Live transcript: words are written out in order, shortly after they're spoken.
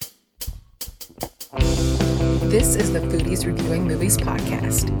This is the Foodies Reviewing Movies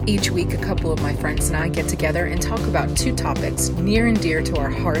podcast. Each week, a couple of my friends and I get together and talk about two topics near and dear to our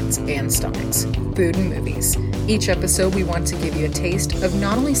hearts and stomachs: food and movies. Each episode, we want to give you a taste of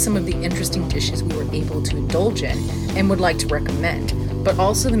not only some of the interesting dishes we were able to indulge in and would like to recommend, but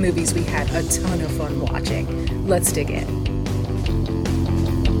also the movies we had a ton of fun watching. Let's dig in.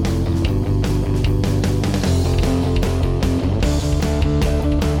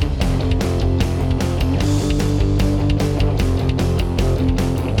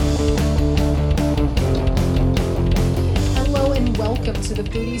 To the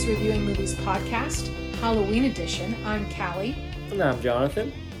Foodies Reviewing Movies podcast, Halloween edition. I'm Callie. And I'm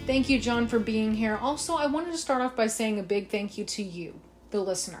Jonathan. Thank you, John, for being here. Also, I wanted to start off by saying a big thank you to you, the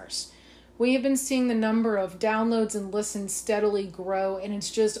listeners. We have been seeing the number of downloads and listens steadily grow, and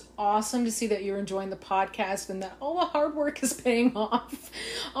it's just awesome to see that you're enjoying the podcast and that all the hard work is paying off.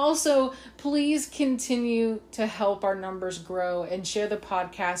 Also, please continue to help our numbers grow and share the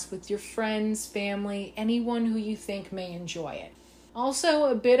podcast with your friends, family, anyone who you think may enjoy it. Also,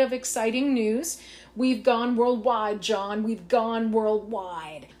 a bit of exciting news. We've gone worldwide, John. We've gone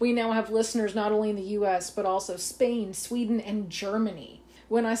worldwide. We now have listeners not only in the US, but also Spain, Sweden, and Germany.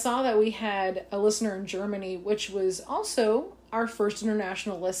 When I saw that we had a listener in Germany, which was also our first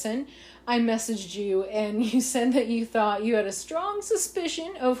international listen, I messaged you and you said that you thought you had a strong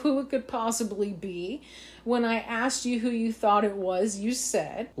suspicion of who it could possibly be. When I asked you who you thought it was, you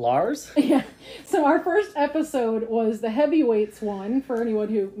said... Lars? Yeah. So our first episode was the heavyweights one, for anyone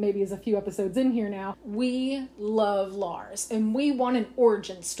who maybe is a few episodes in here now. We love Lars, and we want an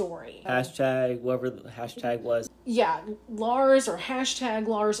origin story. Hashtag, whatever the hashtag was. Yeah, Lars or hashtag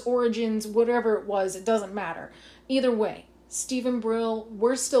Lars Origins, whatever it was, it doesn't matter. Either way, Stephen Brill,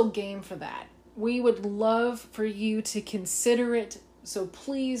 we're still game for that. We would love for you to consider it, so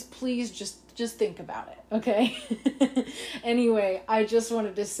please just think about it, okay? Anyway, I just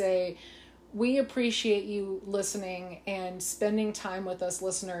wanted to say we appreciate you listening and spending time with us,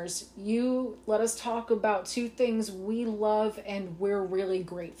 listeners. You let us talk about two things we love, and we're really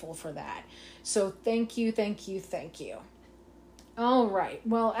grateful for that. So thank you. All right.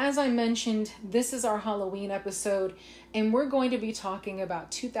 Well, as I mentioned, this is our Halloween episode, and we're going to be talking about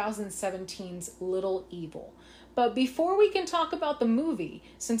 2017's Little Evil. But before we can talk about the movie,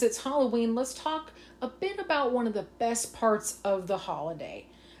 since it's Halloween, let's talk a bit about one of the best parts of the holiday: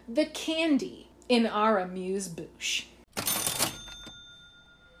 the candy in our amuse-bouche.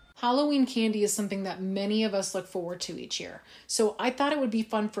 Halloween candy is something that many of us look forward to each year. So I thought it would be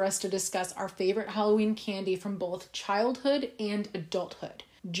fun for us to discuss our favorite Halloween candy from both childhood and adulthood.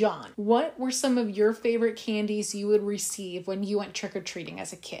 John, what were some of your favorite candies you would receive when you went trick-or-treating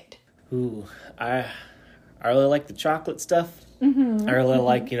as a kid? Ooh, I really like the chocolate stuff. I really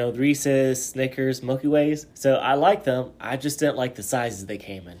like, the Reese's, Snickers, Milky Ways. So I like them. I just didn't like the sizes they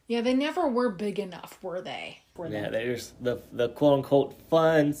came in. Yeah, they never were big enough, were they? There's the quote-unquote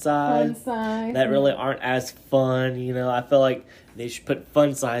fun size that really aren't as fun. I feel like they should put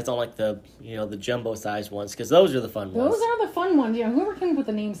fun size on like the jumbo size ones, because those are the fun ones. Those are the fun ones. Yeah, whoever came up with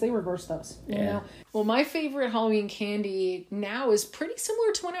the names, they reversed those. You know? Well, my favorite Halloween candy now is pretty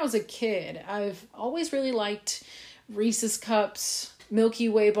similar to when I was a kid. I've always really liked Reese's Cups, Milky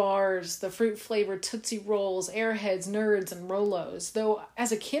Way bars, the fruit-flavored Tootsie Rolls, Airheads, Nerds, and Rolos. Though,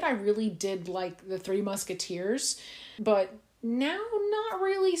 as a kid, I really did like the Three Musketeers, but now not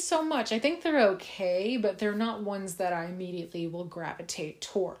really so much. I think they're okay, but they're not ones that I immediately will gravitate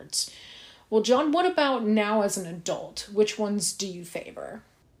towards. Well, John, what about now as an adult? Which ones do you favor?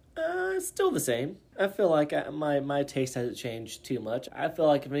 Still the same. I feel like my taste hasn't changed too much. I feel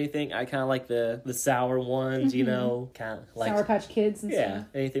like, if anything, I kind of like the sour ones, kind of like Sour Patch Kids and stuff. Yeah,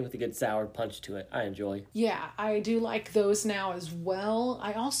 anything with a good sour punch to it, I enjoy. Yeah, I do like those now as well.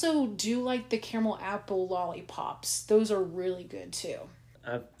 I also do like the caramel apple lollipops. Those are really good too.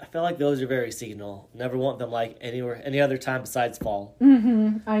 I feel like those are very seasonal. Never want them like any other time besides fall.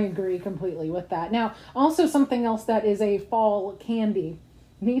 I agree completely with that. Now, also something else that is a fall candy.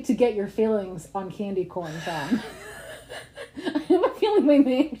 Need to get your feelings on candy corn, John. I have a feeling we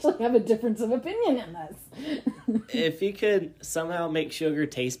may actually have a difference of opinion in this. If you could somehow make sugar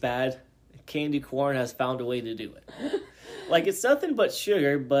taste bad, candy corn has found a way to do it. Like, it's nothing but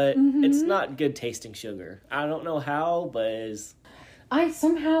sugar, but it's not good tasting sugar. I don't know how, but I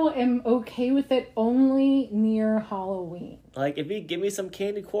somehow am okay with it only near Halloween. Like, if you give me some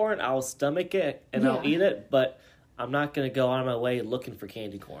candy corn, I'll stomach it and I'll eat it, but I'm not going to go on my way looking for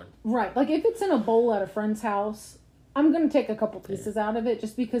candy corn. Right. Like, if it's in a bowl at a friend's house, I'm going to take a couple pieces out of it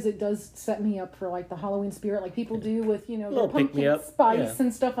just because it does set me up for, like, the Halloween spirit, like people do with, their pumpkin spice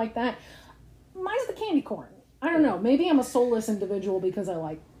and stuff like that. Mine's the candy corn. I don't know. Maybe I'm a soulless individual because I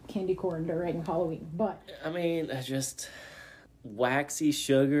like candy corn during Halloween, but... I mean, it's just waxy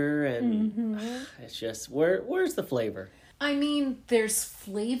sugar, and it's just, where's the flavor? I mean, there's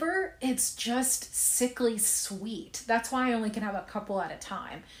flavor. It's just sickly sweet. That's why I only can have a couple at a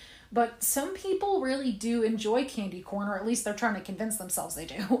time. But some people really do enjoy candy corn, or at least they're trying to convince themselves they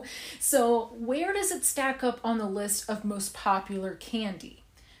do. So where does it stack up on the list of most popular candy?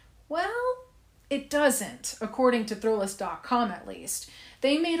 Well, it doesn't, according to Thrillist.com at least.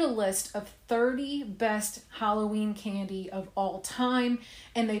 They made a list of 30 best Halloween candy of all time,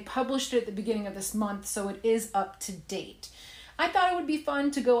 and they published it at the beginning of this month, so it is up to date. I thought it would be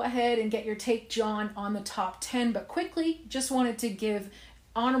fun to go ahead and get your take, John, on the top 10, but quickly, just wanted to give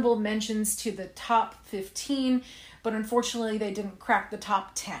honorable mentions to the top 15, but unfortunately they didn't crack the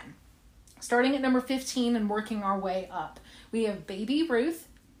top 10. Starting at number 15 and working our way up, we have Baby Ruth,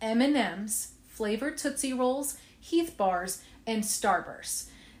 M&M's, flavored Tootsie Rolls, Heath Bars, and Starburst.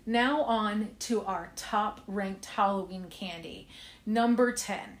 Now on to our top ranked Halloween candy. Number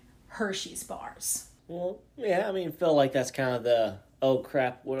 10, Hershey's Bars. Well, yeah, I mean, feel like that's kind of the, oh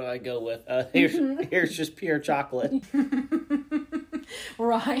crap, what do I go with? Here's just pure chocolate.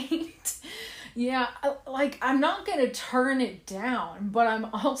 Right? Yeah, like, I'm not going to turn it down, but I'm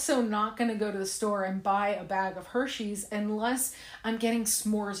also not going to go to the store and buy a bag of Hershey's unless I'm getting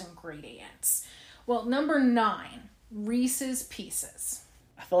s'mores ingredients. Well, number 9, Reese's Pieces.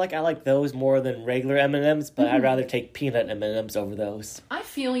 I feel like I like those more than regular M&Ms, but I'd rather take peanut M&Ms over those. I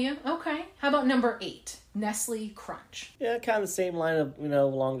feel you. Okay. How about number 8, Nestle Crunch? Yeah, kind of the same line of,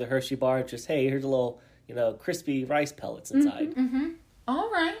 along the Hershey bar, just, hey, here's a little, crispy rice pellets inside. All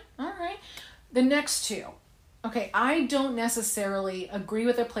right. The next 2. Okay, I don't necessarily agree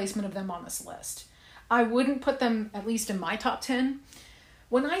with the placement of them on this list. I wouldn't put them, at least in my top 10.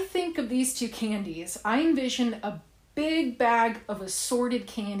 When I think of these 2 candies, I envision a big bag of assorted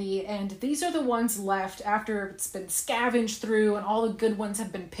candy, and these are the ones left after it's been scavenged through and all the good ones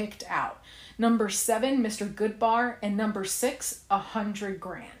have been picked out. Number 7, Mr. Goodbar, and number 6, 100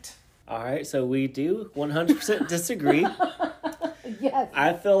 Grand. All right, so we do 100% disagree. Yes.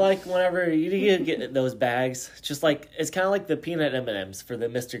 I feel like whenever you get those bags, just like, it's kind of like the peanut M&Ms for the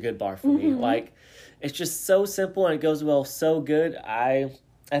Mr. Goodbar for me. Like, it's just so simple and it goes well so good. I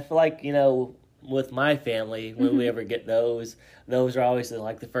feel like, with my family, when we ever get those are always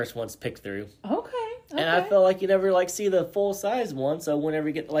like the first ones picked through. Okay. And I feel like you never like see the full size one, so whenever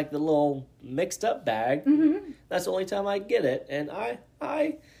you get like the little mixed up bag, that's the only time I get it. And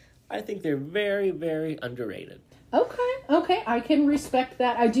I think they're very, very underrated. Okay, I can respect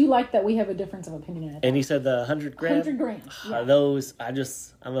that. I do like that we have a difference of opinion. And you said the 100 gram? 100 grams. Yeah. Those, I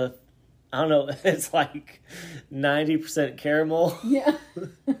don't know, it's like 90% caramel. Yeah.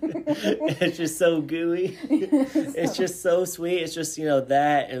 It's just so gooey. It's just so sweet. It's just,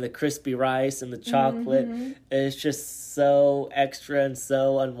 that and the crispy rice and the chocolate. It's just so extra and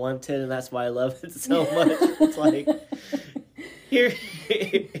so unwanted, and that's why I love it so much. It's like,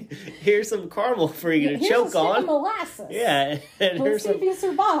 here's some caramel for you to choke on. Here's molasses. Yeah, and Let's see if you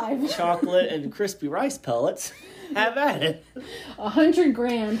survive. Chocolate and crispy rice pellets. Have at it. 100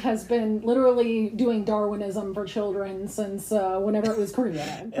 Grand has been literally doing Darwinism for children since whenever it was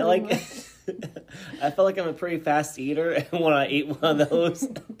created. I feel like I'm a pretty fast eater, and when I eat one of those,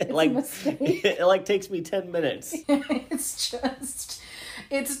 it takes me 10 minutes. It's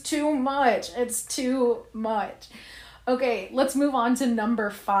too much. It's too much. Okay, let's move on to number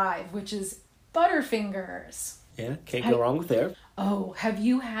 5, which is Butterfingers. Yeah, can't go wrong with there. Oh, have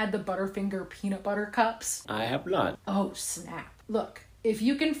you had the Butterfinger peanut butter cups? I have not. Oh, snap. Look, if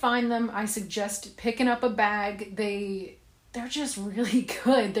you can find them, I suggest picking up a bag. They're just really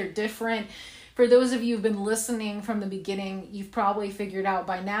good. They're different. For those of you who've been listening from the beginning, you've probably figured out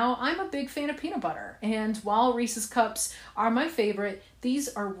by now, I'm a big fan of peanut butter. And while Reese's Cups are my favorite, these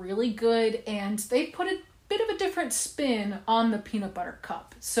are really good, and they put a bit of a different spin on the peanut butter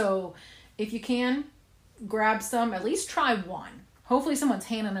cup. So if you can, grab some, at least try one. Hopefully someone's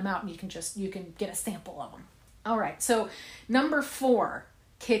handing them out and you can get a sample of them. All right, so number 4,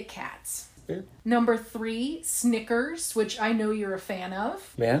 Kit Kats. Yeah. Number 3, Snickers, which I know you're a fan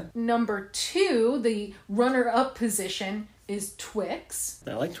of. Yeah. Number 2, the runner-up position, is Twix.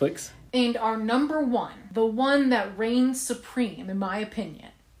 I like Twix. And our number 1, the one that reigns supreme, in my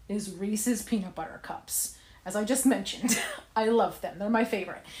opinion, is Reese's Peanut Butter Cups. As I just mentioned, I love them. They're my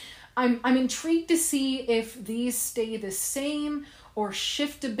favorite. I'm intrigued to see if these stay the same or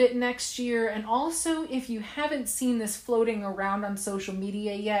shift a bit next year. And also, if you haven't seen this floating around on social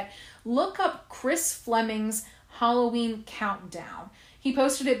media yet, look up Chris Fleming's Halloween Countdown. He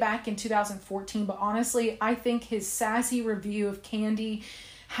posted it back in 2014, but honestly, I think his sassy review of Candy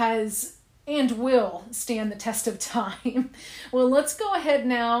has and will stand the test of time. Well, let's go ahead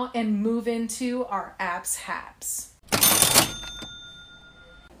now and move into our apps haps.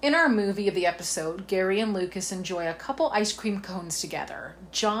 In our movie of the episode, Gary and Lucas enjoy a couple ice cream cones together.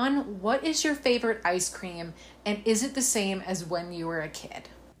 John, what is your favorite ice cream, and is it the same as when you were a kid?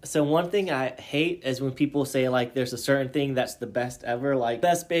 So one thing I hate is when people say, like, there's a certain thing that's the best ever. Like,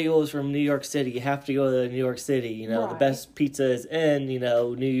 best bagels from New York City, you have to go to New York City. You know, The best pizza is in, New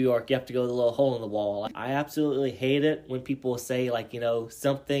York. You have to go to the little hole in the wall. I absolutely hate it when people say, like,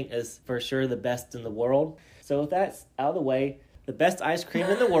 something is for sure the best in the world. So if that's out of the way, the best ice cream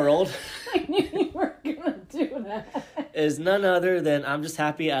in the world I knew you were going to do that. Is none other than, I'm just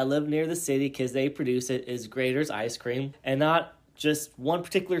happy I live near the city because they produce it, is Graeter's ice cream. And not just one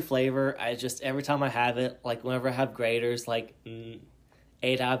particular flavor. Every time I have it, like whenever I have Graeter's, like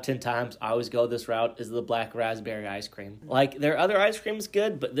 8 out of 10 times, I always go this route, is the black raspberry ice cream. Like, their other ice cream's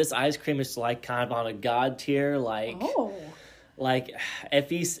good, but this ice cream is like kind of on a god tier, like... Oh. Like, if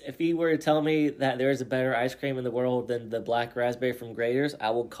he were to tell me that there is a better ice cream in the world than the black raspberry from Graeter's,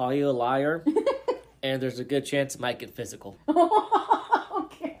 I will call you a liar, and there's a good chance it might get physical.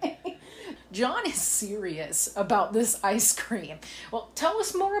 Okay. John is serious about this ice cream. Well, tell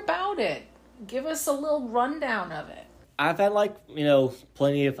us more about it. Give us a little rundown of it. I've had,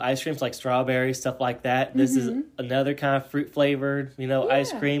 plenty of ice creams, like strawberry, stuff like that. This is another kind of fruit-flavored,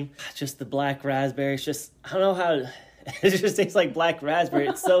 ice cream. Just the black raspberry. It's just, I don't know how... It just tastes like black raspberry.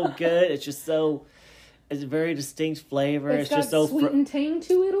 It's so good. It's a very distinct flavor. It's got just so sweet and tang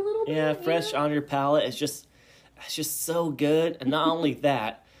to it a little bit. Yeah, fresh on your palate. It's just so good. And not only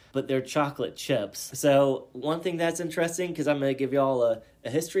that, but they're chocolate chips. So one thing that's interesting, because I'm going to give you all a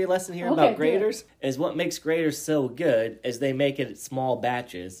history lesson here about Graeter's, is what makes Graeter's so good is they make it in small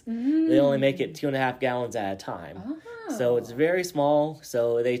batches. They only make it 2.5 gallons at a time. So it's very small.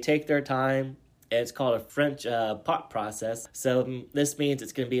 So they take their time. It's called a French pot process. So this means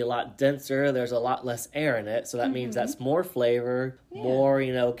it's going to be a lot denser. There's a lot less air in it. So that means that's more flavor, more,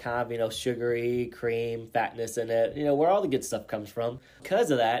 sugary, cream, fatness in it, where all the good stuff comes from.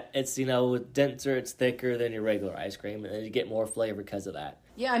 Because of that, it's, denser, it's thicker than your regular ice cream. And you get more flavor because of that.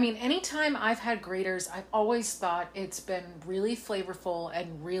 Yeah, I mean, anytime I've had Graeter's, I've always thought it's been really flavorful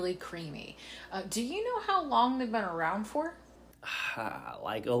and really creamy. Do you know how long they've been around for?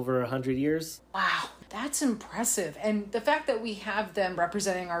 Like over 100 years. Wow, that's impressive. And the fact that we have them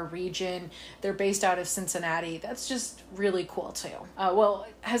representing our region, they're based out of Cincinnati, that's just really cool too. Well,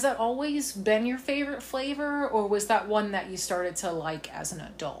 has that always been your favorite flavor, or was that one that you started to like as an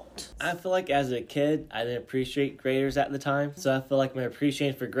adult? I feel like as a kid, I didn't appreciate Graeter's at the time. So I feel like my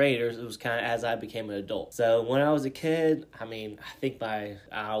appreciation for Graeter's, it was kind of as I became an adult. So when I was a kid, I think my,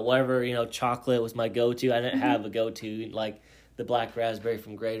 whatever, chocolate was my go-to. I didn't have a go-to, like the black raspberry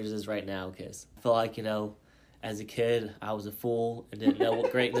from Graeter's is right now, because I feel like, as a kid, I was a fool and didn't know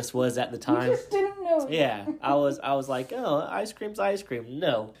what greatness was at the time. You just didn't know. Yeah, I was like, oh, ice cream's ice cream.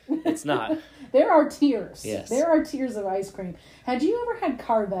 No, it's not. There are tiers. Yes. There are tiers of ice cream. Had you ever had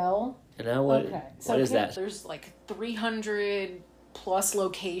Carvel? What? Okay. So what is that? There's like 300 plus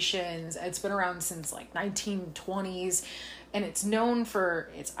locations. It's been around since like 1920s, and it's known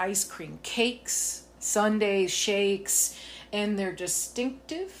for its ice cream cakes, sundaes, shakes, and their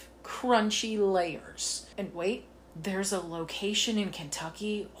distinctive crunchy layers. And wait, there's a location in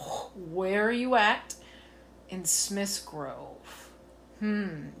Kentucky. Oh, where are you at? In Smith's Grove.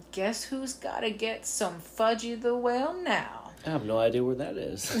 Guess who's gotta get some Fudgy the Whale now? I have no idea where that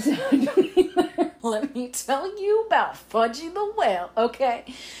is. Let me tell you about Fudgy the Whale, okay?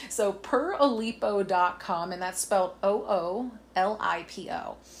 So per Olipo.com, and that's spelled OOLIPO.com.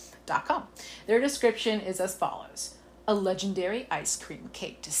 Their description is as follows. A legendary ice cream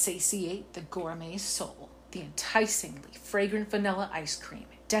cake to satiate the gourmet soul. The enticingly fragrant vanilla ice cream,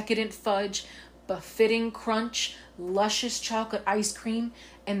 decadent fudge, befitting crunch, luscious chocolate ice cream,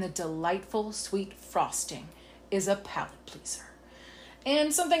 and the delightful sweet frosting is a palate pleaser.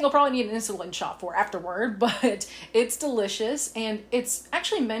 And something you'll probably need an insulin shot for afterward, but it's delicious. And it's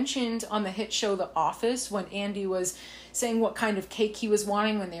actually mentioned on the hit show The Office when Andy was saying what kind of cake he was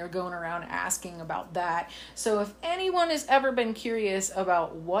wanting when they were going around asking about that. So if anyone has ever been curious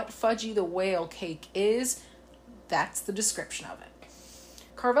about what Fudgy the Whale cake is, that's the description of it.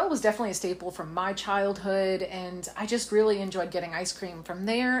 Carvel was definitely a staple from my childhood, and I just really enjoyed getting ice cream from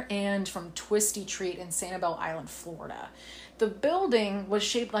there and from Twisty Treat in Sanibel Island, Florida. The building was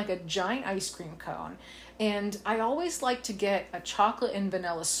shaped like a giant ice cream cone, and I always liked to get a chocolate and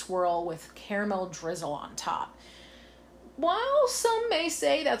vanilla swirl with caramel drizzle on top. while some may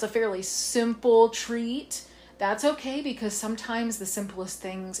say that's a fairly simple treat, that's okay because sometimes the simplest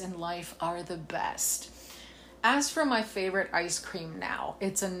things in life are the best. As for my favorite ice cream now,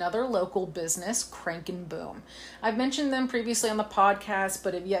 it's another local business, Crank and Boom. I've mentioned them previously on the podcast,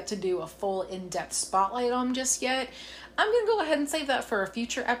 but have yet to do a full in-depth spotlight on them just yet. I'm going to go ahead and save that for a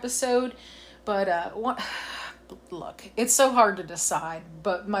future episode, but look, it's so hard to decide,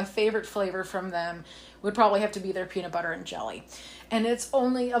 but my favorite flavor from them would probably have to be their peanut butter and jelly. And it's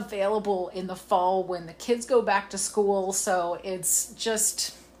only available in the fall when the kids go back to school, so it's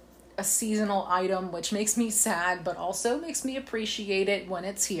just a seasonal item, which makes me sad, but also makes me appreciate it when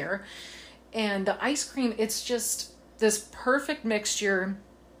it's here. And the ice cream, it's just this perfect mixture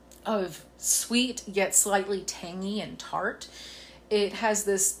of sweet yet slightly tangy and tart. It has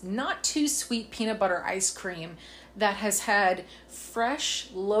this not too sweet peanut butter ice cream that has had fresh,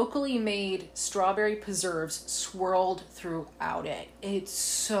 locally made strawberry preserves swirled throughout it. It's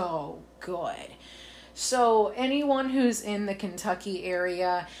so good. So anyone who's in the Kentucky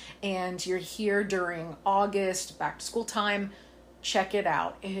area and you're here during August, back to school time, check it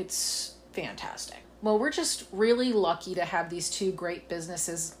out. It's fantastic. Well, we're just really lucky to have these two great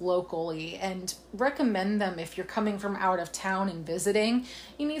businesses locally and recommend them if you're coming from out of town and visiting.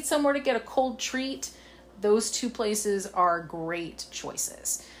 You need somewhere to get a cold treat. Those two places are great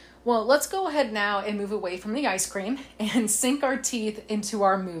choices. Well, let's go ahead now and move away from the ice cream and sink our teeth into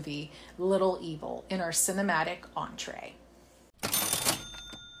our movie, Little Evil, in our cinematic entree.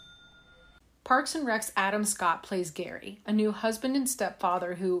 Parks and Rec's Adam Scott plays Gary, a new husband and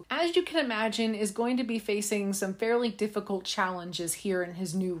stepfather who, as you can imagine, is going to be facing some fairly difficult challenges here in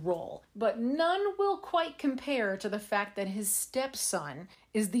his new role. But none will quite compare to the fact that his stepson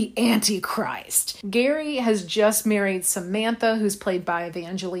is the Antichrist. Gary has just married Samantha, who's played by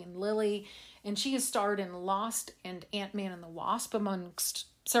Evangeline Lilly, and she has starred in Lost and Ant-Man and the Wasp, amongst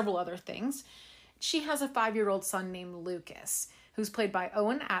several other things. She has a 5-year-old son named Lucas, who's played by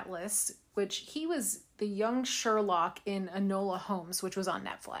Owen Atlas, which he was the young Sherlock in Enola Holmes, which was on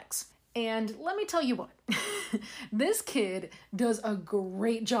Netflix. And let me tell you what, this kid does a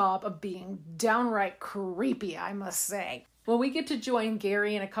great job of being downright creepy, I must say. Well, we get to join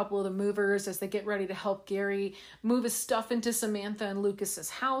Gary and a couple of the movers as they get ready to help Gary move his stuff into Samantha and Lucas's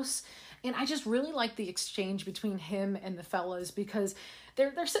house. And I just really like the exchange between him and the fellas because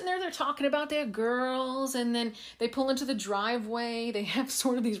they're sitting there, they're talking about their girls, and then they pull into the driveway. They have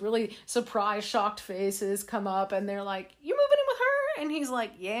sort of these really surprised, shocked faces come up, and they're like, "You moving in with her?" And he's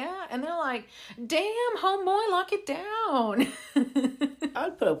like, "Yeah." And they're like, "Damn, homeboy, lock it down."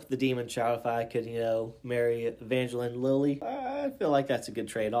 I'd put up with the demon child if I could, marry Evangeline Lilly. I feel like that's a good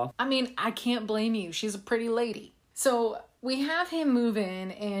trade-off. I mean, I can't blame you. She's a pretty lady. So we have him move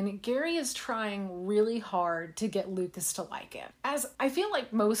in, and Gary is trying really hard to get Lucas to like him, as I feel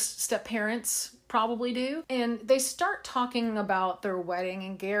like most step-parents probably do. And they start talking about their wedding,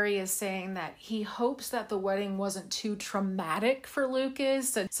 and Gary is saying that he hopes that the wedding wasn't too traumatic for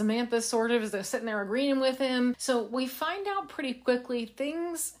Lucas, and Samantha sort of is sitting there agreeing with him. So we find out pretty quickly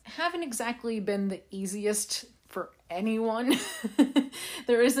things haven't exactly been the easiest for anyone.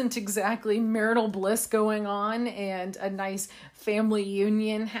 There isn't exactly marital bliss going on and a nice family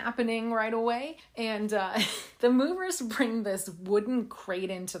union happening right away. And the movers bring this wooden crate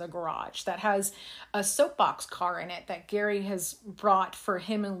into the garage that has a soapbox car in it that Gary has brought for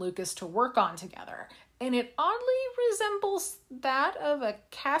him and Lucas to work on together. And it oddly resembles that of a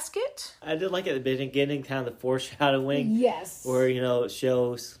casket. I did like at the beginning, kind of the foreshadowing. Yes. Where, it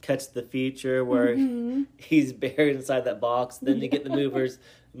shows, cuts the future where he's buried inside that box. Then you get the movers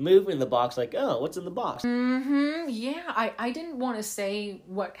moving the box like, oh, what's in the box? Yeah, I didn't want to say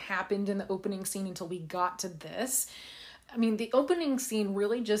what happened in the opening scene until we got to this. I mean, the opening scene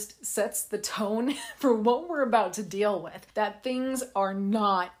really just sets the tone for what we're about to deal with, that things are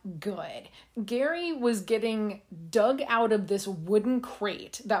not good. Gary was getting dug out of this wooden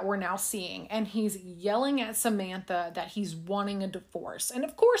crate that we're now seeing, and he's yelling at Samantha that he's wanting a divorce. And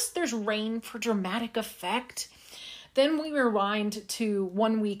of course, there's rain for dramatic effect. Then we rewind to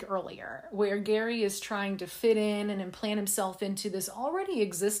 1 week earlier, where Gary is trying to fit in and implant himself into this already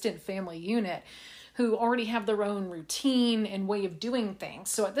existent family unit, who already have their own routine and way of doing things.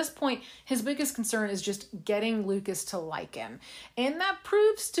 So at this point, his biggest concern is just getting Lucas to like him. And that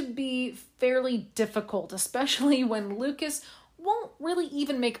proves to be fairly difficult, especially when Lucas won't really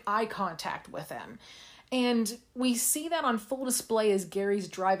even make eye contact with him. And we see that on full display as Gary's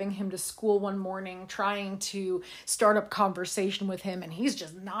driving him to school one morning, trying to start up conversation with him, and he's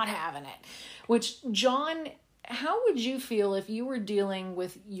just not having it. Which John How would you feel if you were dealing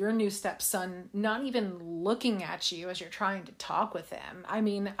with your new stepson not even looking at you as you're trying to talk with him? I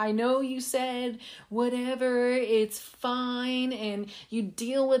mean, I know you said whatever, it's fine, and you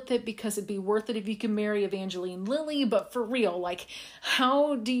deal with it because it'd be worth it if you could marry Evangeline Lilly, but for real, like,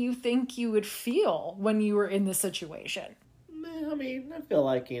 how do you think you would feel when you were in this situation? I mean, I feel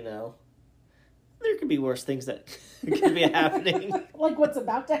like, there could be worse things that could be happening. Like what's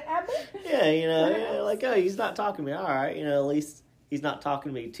about to happen? Yeah, like, oh, he's not talking to me. All right, at least he's not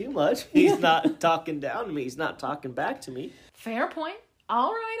talking to me too much. He's not talking down to me. He's not talking back to me. Fair point.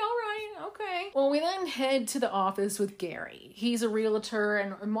 All right, okay. Well, we then head to the office with Gary. He's a realtor,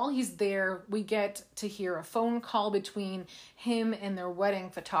 and while he's there, we get to hear a phone call between him and their wedding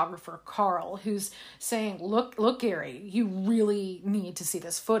photographer, Carl, who's saying, look, Gary, you really need to see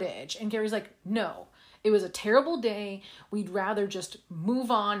this footage. And Gary's like, no, it was a terrible day. We'd rather just move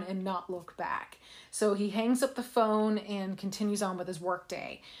on and not look back. So he hangs up the phone and continues on with his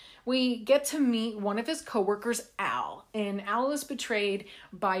workday. We get to meet one of his coworkers, Al, and Al is betrayed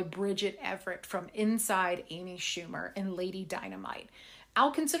by Bridget Everett from Inside Amy Schumer and Lady Dynamite.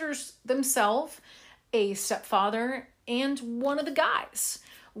 Al considers themselves a stepfather and one of the guys.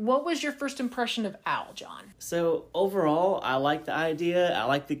 What was your first impression of Al, John? So overall, I like the idea. I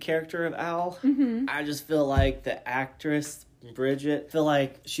like the character of Al. Mm-hmm. I just feel like the actress, Bridget, feel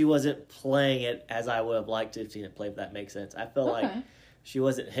like she wasn't playing it as I would have liked to have seen it play, if that makes sense. I feel like she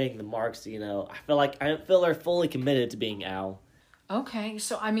wasn't hitting the marks, I don't feel her fully committed to being Al. Okay,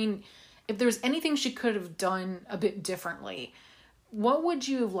 so I mean, if there's anything she could have done a bit differently, what would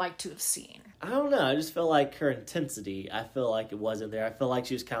you have liked to have seen? I don't know. I just feel like her intensity, I feel like it wasn't there. I feel like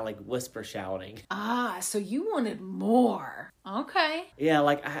she was kind of like whisper shouting. Ah, so you wanted more. Okay. Yeah,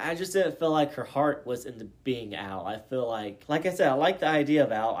 like I just didn't feel like her heart was into being Al. I feel like I said, I like the idea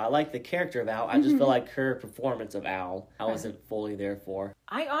of Al. I like the character of Al. I just feel like her performance of Al, I wasn't fully there for.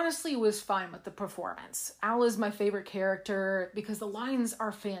 I honestly was fine with the performance. Al is my favorite character because the lines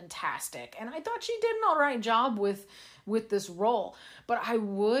are fantastic. And I thought she did an all right job with this role. But I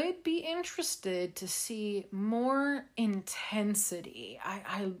would be interested to see more intensity.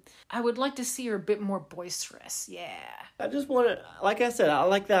 I would like to see her a bit more boisterous. Yeah. I just wanted, like I said, I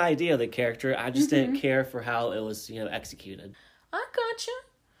like the idea of the character. I just didn't care for how it was, executed. I gotcha.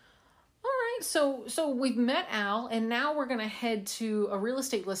 All right, so we've met Al, and now we're going to head to a real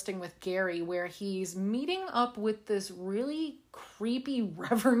estate listing with Gary where he's meeting up with this really creepy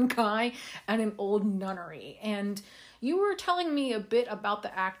reverend guy at an old nunnery. And you were telling me a bit about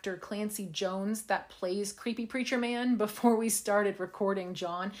the actor Clancy Jones that plays Creepy Preacher Man before we started recording,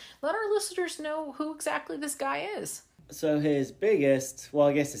 John. Let our listeners know who exactly this guy is. So his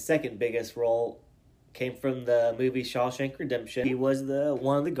his second biggest role came from the movie Shawshank Redemption. He was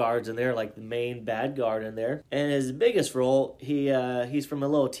one of the guards in there, like the main bad guard in there. And his biggest role, he's from a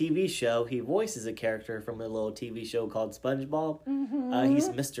little TV show. He voices a character from a little TV show called SpongeBob. Mm-hmm. He's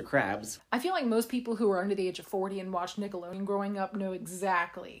Mr. Krabs. I feel like most people who are under the age of 40 and watched Nickelodeon growing up know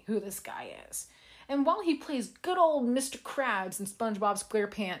exactly who this guy is. And while he plays good old Mr. Krabs in SpongeBob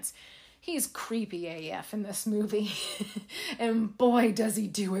SquarePants, he's creepy AF in this movie. And boy, does he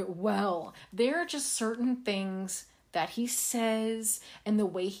do it well. There are just certain things that he says and the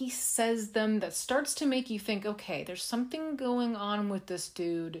way he says them that starts to make you think, okay, there's something going on with this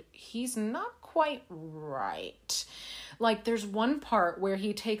dude. He's not quite right. Like there's one part where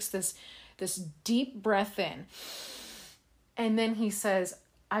he takes this deep breath in and then he says,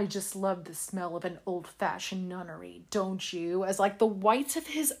 I just love the smell of an old-fashioned nunnery, don't you? As like the whites of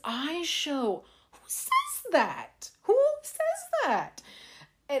his eyes show. Who says that? Who says that?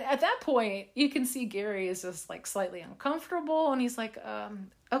 And at that point, you can see Gary is just like slightly uncomfortable, and he's like,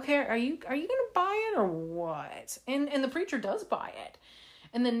 okay, are you gonna buy it or what? And the preacher does buy it.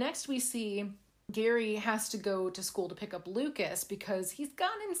 And then next we see Gary has to go to school to pick up Lucas because he's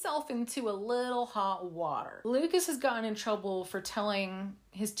gotten himself into a little hot water. Lucas has gotten in trouble for telling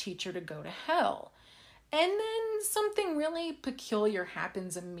his teacher to go to hell. And then something really peculiar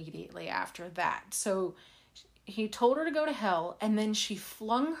happens immediately after that. So he told her to go to hell, and then she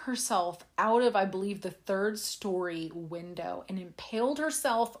flung herself out of, I believe, the 3rd story window and impaled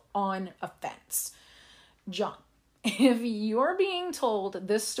herself on a fence. John, if you're being told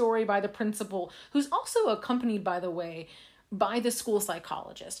this story by the principal, who's also accompanied, by the way, by the school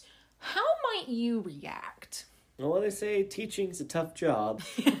psychologist, how might you react? Well, they say teaching's a tough job.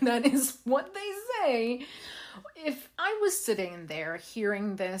 That is what they say. If I was sitting there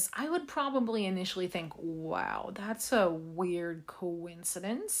hearing this, I would probably initially think, wow, that's a weird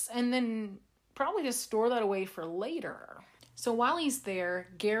coincidence, and then probably just store that away for later. So while he's there,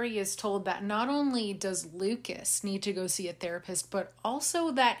 Gary is told that not only does Lucas need to go see a therapist, but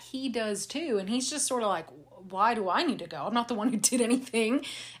also that he does too. And he's just sort of like, why do I need to go? I'm not the one who did anything.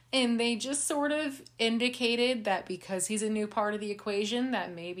 And they just sort of indicated that because he's a new part of the equation,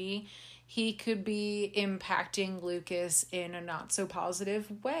 that maybe he could be impacting Lucas in a not so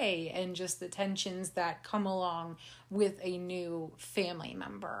positive way, and just the tensions that come along with a new family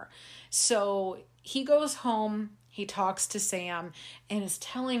member. So he goes home, he talks to Sam, and is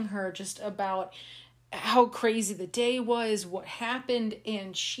telling her just about how crazy the day was, what happened,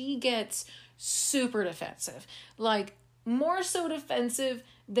 and she gets super defensive. Like, more so defensive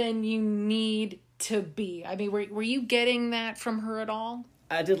than you need to be. I mean, were you getting that from her at all?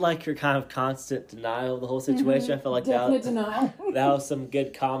 I did like her kind of constant denial of the whole situation. I felt like that was some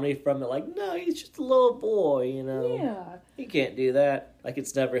good comedy from it. Like, no, he's just a little boy, you know. Yeah. He can't do that. Like,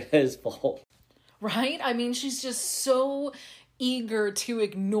 it's never his fault. Right? I mean, she's just so eager to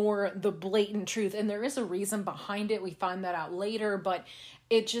ignore the blatant truth. And there is a reason behind it. We find that out later. But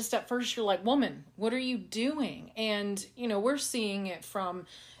it just, at first, you're like, woman, what are you doing? And, you know, we're seeing it from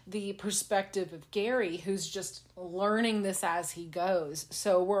the perspective of Gary, who's just learning this as he goes.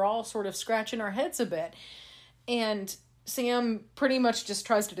 So we're all sort of scratching our heads a bit. And Sam pretty much just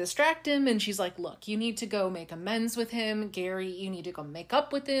tries to distract him, and she's like, look, you need to go make amends with him. Gary, you need to go make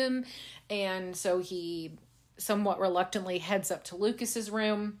up with him. And so he somewhat reluctantly heads up to Lucas's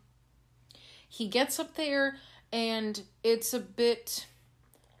room. He gets up there, and it's a bit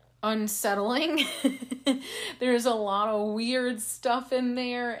unsettling. There's a lot of weird stuff in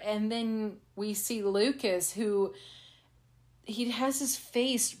there, and then we see Lucas, who he has his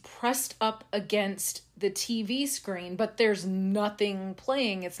face pressed up against the TV screen, but there's nothing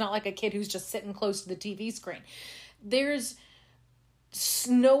playing. It's not like a kid who's just sitting close to the TV screen. There's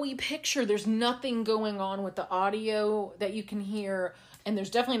snowy picture. There's nothing going on with the audio that you can hear, and there's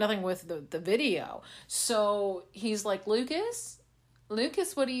definitely nothing with the video. So he's like, Lucas,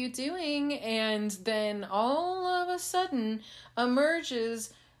 what are you doing? And then all of a sudden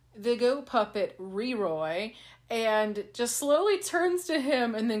emerges the Go Puppet Leroy, and just slowly turns to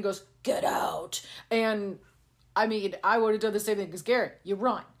him and then goes, get out. And I mean, I would have done the same thing as Garrett. You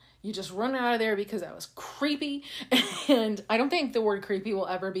run. You just run out of there, because that was creepy. And I don't think the word creepy will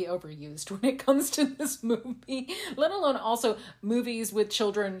ever be overused when it comes to this movie, let alone also movies with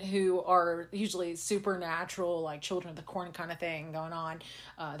children who are usually supernatural, like Children of the Corn kind of thing going on.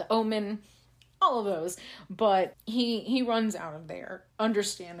 The Omen, all of those. But he runs out of there,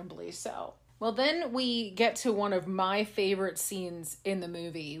 understandably so. Well, then we get to one of my favorite scenes in the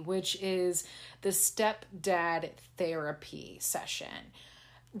movie, which is the stepdad therapy session.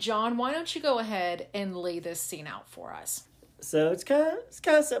 John, why don't you go ahead and lay this scene out for us? So it's kind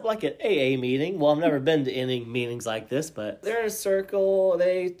of set up like an AA meeting. Well, I've never been to any meetings like this, but they're in a circle.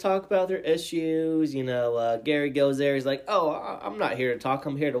 They talk about their issues. You know, Gary goes there. He's like, "Oh, I'm not here to talk.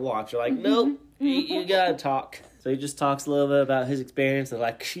 I'm here to watch." They're like, "Nope, you gotta talk." So he just talks a little bit about his experience. And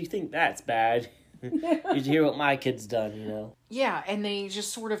like, "You think that's bad? Did you hear what my kid's done?" You know? Yeah, and they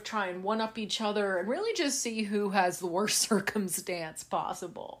just sort of try and one-up each other and really just see who has the worst circumstance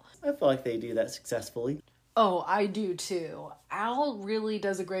possible. I feel like they do that successfully. Oh, I do too. Al really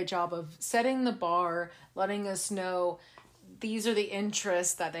does a great job of setting the bar, letting us know these are the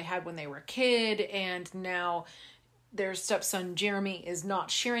interests that they had when they were a kid, and now their stepson Jeremy is not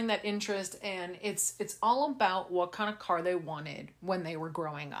sharing that interest, and it's all about what kind of car they wanted when they were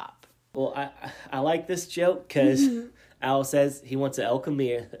growing up. Well, I like this joke because Al says he wants an El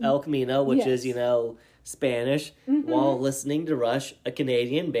Camino, which is, you know, Spanish, while listening to Rush, a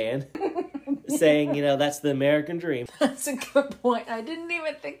Canadian band, saying, you know, that's the American dream. That's a good point. I didn't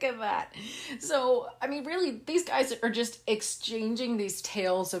even think of that. So, I mean, really, these guys are just exchanging these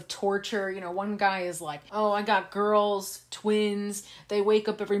tales of torture. You know, one guy is like, oh, I got girls, twins. They wake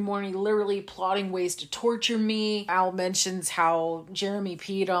up every morning literally plotting ways to torture me. Al mentions how Jeremy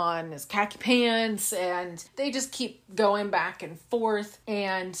peed on his khaki pants, and they just keep going back and forth.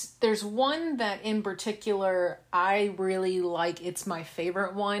 And there's one that in particular I really like. It's my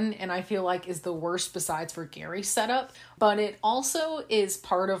favorite one, and I feel like is the worst besides for Gary's setup, but it also is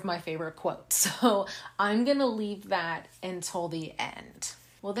part of my favorite quote. So I'm going to leave that until the end.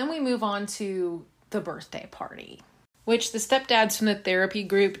 Well, then we move on to the birthday party, which the stepdads from the therapy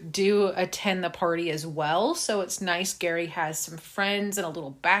group do attend the party as well. So it's nice Gary has some friends and a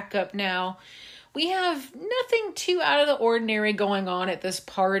little backup now. We have nothing too out of the ordinary going on at this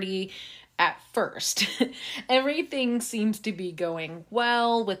party. at first. Everything seems to be going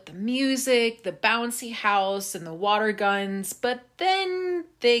well with the music, the bouncy house, and the water guns, but then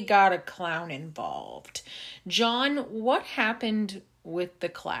they got a clown involved. John, what happened with the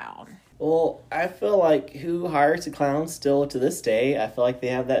clown? Well, I feel like who hires a clown still to this day, I feel like they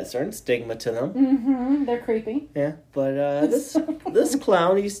have that certain stigma to them. Mm-hmm, they're creepy. Yeah, but this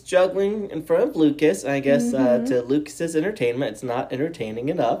clown, he's juggling in front of Lucas. I guess to Lucas's entertainment, it's not entertaining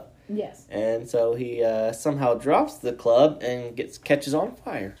enough. Yes. And so he somehow drops the club and catches on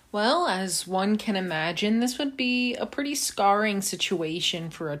fire. Well, as one can imagine, this would be a pretty scarring situation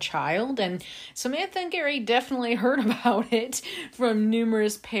for a child, and Samantha and Gary definitely heard about it from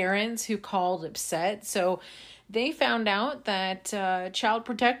numerous parents who called upset. So they found out that Child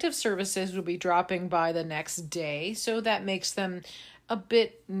Protective Services would be dropping by the next day, so that makes them a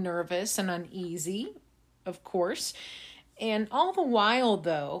bit nervous and uneasy, of course. And all the while,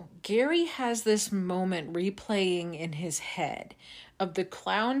 though, Gary has this moment replaying in his head of the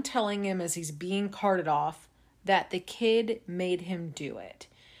clown telling him as he's being carted off that the kid made him do it.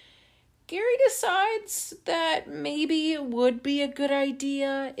 Gary decides that maybe it would be a good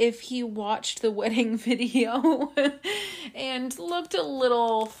idea if he watched the wedding video and looked a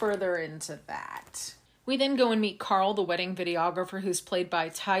little further into that. We then go and meet Carl, the wedding videographer, who's played by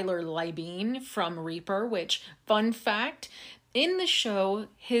Tyler Libene from Reaper, which, fun fact, in the show,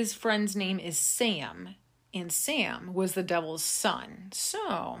 his friend's name is Sam, and Sam was the devil's son.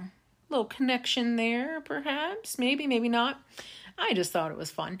 So, little connection there, perhaps. Maybe, maybe not. I just thought it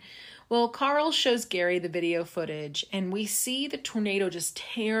was fun. Well, Carl shows Gary the video footage, and we see the tornado just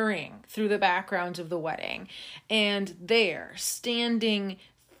tearing through the background of the wedding. And there, standing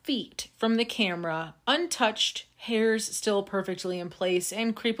feet from the camera, untouched, hairs still perfectly in place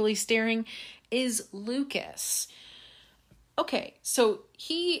and creepily staring, is Lucas. Okay, so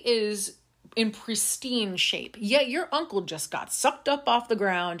he is in pristine shape, yet your uncle just got sucked up off the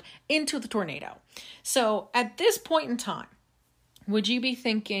ground into the tornado. So at this point in time, would you be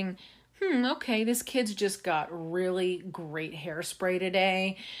thinking, okay, this kid's just got really great hairspray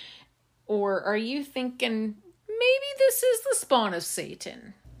today? Or are you thinking, maybe this is the spawn of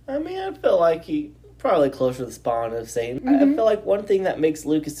Satan? I mean, I feel like he probably closer to the spawn of Satan. I feel like one thing that makes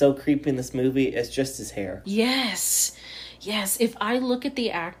Lucas so creepy in this movie is just his hair. Yes, if I look at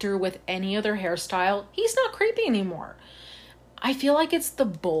the actor with any other hairstyle, he's not creepy anymore. I feel like it's the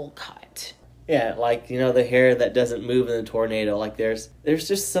bowl cut. Yeah, like, the hair that doesn't move in the tornado. Like, there's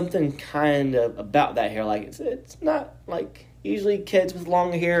just something kind of about that hair. Like, it's not, like, usually kids with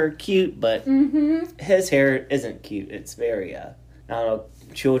long hair are cute, but his hair isn't cute. It's very, I don't know,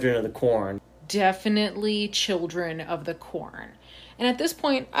 children of the corn. Definitely children of the corn. And at this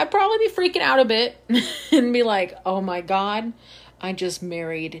point, I'd probably be freaking out a bit and be like, oh my God, I just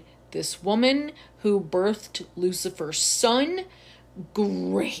married this woman who birthed Lucifer's son.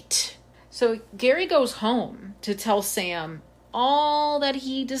 Great. So Gary goes home to tell Sam all that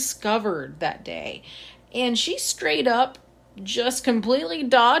he discovered that day. And she straight up just completely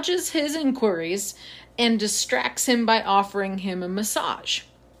dodges his inquiries and distracts him by offering him a massage.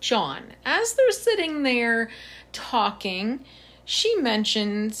 John, as they're sitting there talking, she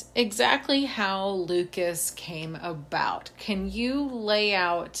mentions exactly how Lucas came about. Can you lay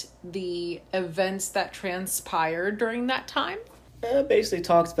out the events that transpired during that time? It basically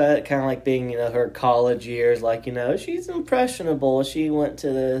talks about it kind of like being, her college years. Like, she's impressionable. She went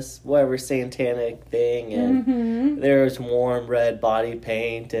to this, whatever, satanic thing, and there's warm red body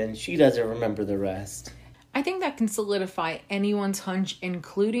paint, and she doesn't remember the rest. I think that can solidify anyone's hunch,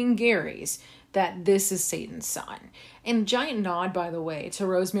 including Gary's, that this is Satan's son. And giant nod, by the way, to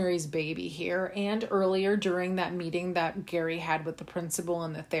Rosemary's Baby here, and earlier during that meeting that Gary had with the principal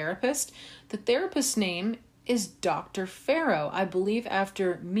and the therapist. The therapist's name is Dr. Farrow, I believe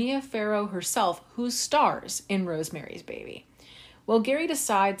after Mia Farrow herself, who stars in Rosemary's Baby. Well, Gary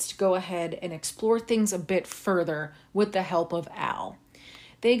decides to go ahead and explore things a bit further with the help of Al.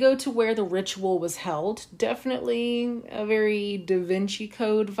 They go to where the ritual was held. Definitely a very Da Vinci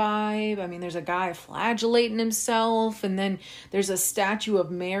Code vibe. I mean, there's a guy flagellating himself, and then there's a statue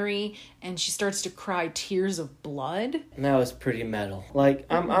of Mary, and she starts to cry tears of blood. And that was pretty metal. Like,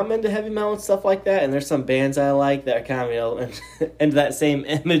 I'm into heavy metal and stuff like that, and there's some bands I like that are kind of, into that same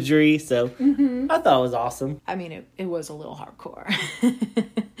imagery, so I thought it was awesome. I mean, it was a little hardcore.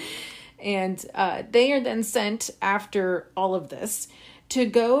 And they are then sent, after all of this, to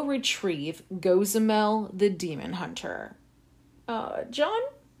go retrieve Gozamel the Demon Hunter. John,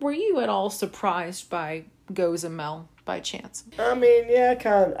 were you at all surprised by Gozamel by chance? I mean, yeah,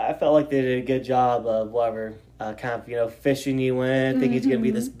 I felt like they did a good job of kind of, fishing you in, think he's going to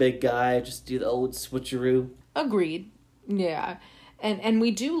be this big guy, just do the old switcheroo. Agreed. Yeah. And we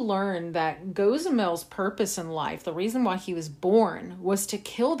do learn that Gozamel's purpose in life, the reason why he was born, was to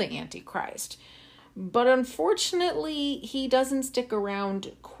kill the Antichrist. But unfortunately, he doesn't stick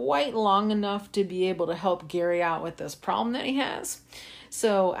around quite long enough to be able to help Gary out with this problem that he has.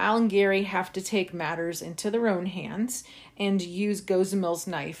 So Al and Gary have to take matters into their own hands and use Gozamel's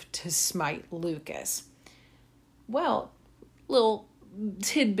knife to smite Lucas. Well, little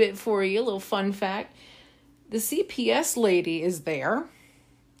tidbit for you, a little fun fact. The CPS lady is there,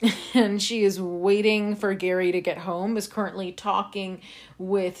 and she is waiting for Gary to get home, is currently talking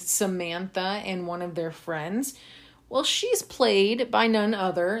with Samantha and one of their friends. Well, she's played by none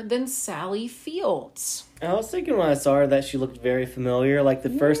other than Sally Fields. I was thinking when I saw her that she looked very familiar, like the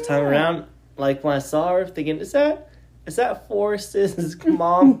first time around, like when I saw her, thinking, is that Forrest's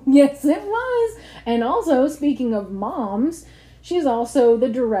mom? Yes, it was. And also, speaking of moms, she's also the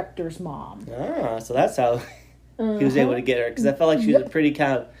director's mom. Ah, so that's how he was able to get her, because I felt like she was a pretty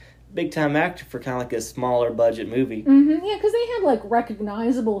kind of big-time actor for kind of like a smaller budget movie. Mm-hmm. Yeah, because they had like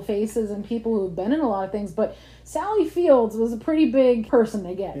recognizable faces and people who have been in a lot of things, but Sally Fields was a pretty big person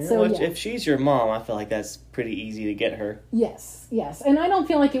to get. If she's your mom, I feel like that's pretty easy to get her. Yes. And I don't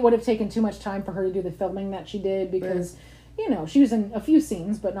feel like it would have taken too much time for her to do the filming that she did, because, she was in a few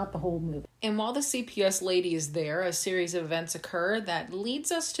scenes, but not the whole movie. And while the CPS lady is there, a series of events occur that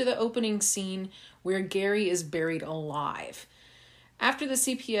leads us to the opening scene where Gary is buried alive. After the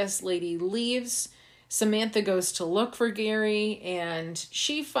CPS lady leaves, Samantha goes to look for Gary, and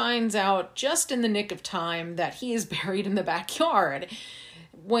she finds out just in the nick of time that he is buried in the backyard.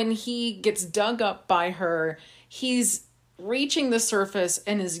 When he gets dug up by her, he's reaching the surface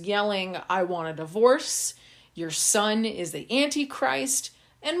and is yelling, "I want a divorce. Your son is the Antichrist."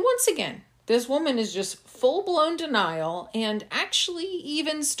 And once again, this woman is just full-blown denial and actually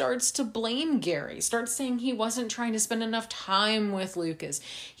even starts to blame Gary. Starts saying he wasn't trying to spend enough time with Lucas.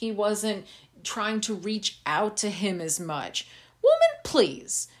 He wasn't trying to reach out to him as much. Woman,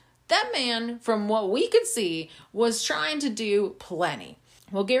 please. That man, from what we could see, was trying to do plenty.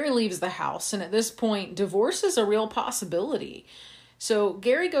 Well, Gary leaves the house, and at this point, divorce is a real possibility. So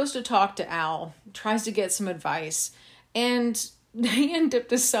Gary goes to talk to Al, tries to get some advice, and they end up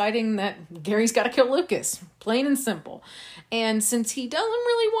deciding that Gary's got to kill Lucas, plain and simple. And since he doesn't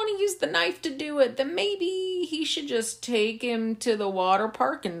really want to use the knife to do it, then maybe he should just take him to the water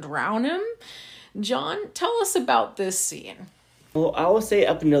park and drown him. John, tell us about this scene. Well, I will say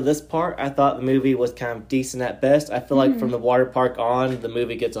up until this part, I thought the movie was kind of decent at best. I feel like from the water park on, the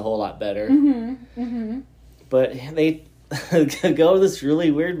movie gets a whole lot better. But they go to this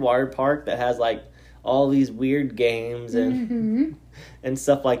really weird water park that has like all these weird games and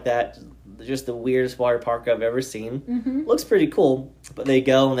stuff like that. Just the weirdest water park I've ever seen. Looks pretty cool. But they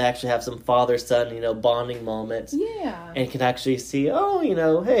go and they actually have some father-son, bonding moments. Yeah. And can actually see,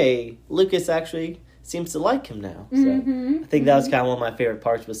 hey, Lucas actually seems to like him now. So I think that was kind of one of my favorite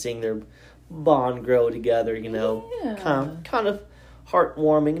parts, was seeing their bond grow together, kind of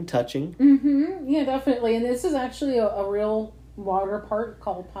heartwarming and touching. Yeah, definitely. And this is actually a real water park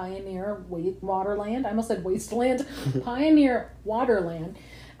called Pioneer Waterland. I almost said Wasteland. Pioneer Waterland.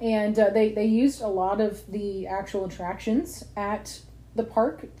 And they used a lot of the actual attractions at the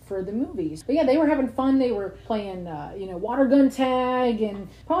park for the movies. But yeah, they were having fun. They were playing, water gun tag. And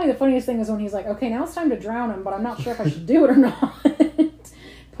probably the funniest thing is when he's like, okay, now it's time to drown him, but I'm not sure if I should do it or not.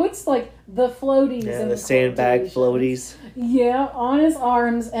 Puts like the floaties. Yeah, the sandbag floaties. Yeah, on his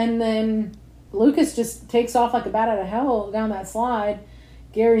arms. And then Lucas just takes off like a bat out of hell down that slide.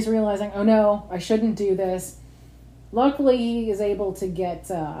 Gary's realizing, oh no, I shouldn't do this. Luckily, he is able to get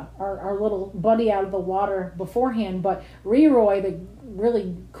our little buddy out of the water beforehand, but Leroy, the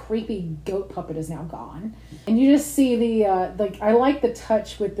really creepy goat puppet, is now gone. And you just see I like the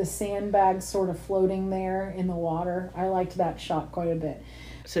touch with the sandbags sort of floating there in the water. I liked that shot quite a bit.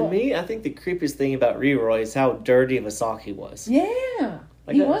 To me, I think the creepiest thing about Leroy is how dirty of a sock he was. Yeah,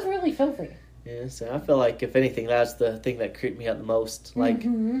 he was really filthy. Yeah, so I feel like, if anything, that's the thing that creeped me out the most. Like,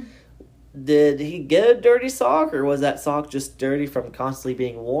 did he get a dirty sock, or was that sock just dirty from constantly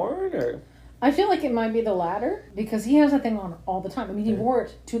being worn? Or I feel like it might be the latter, because he has that thing on all the time. I mean, he wore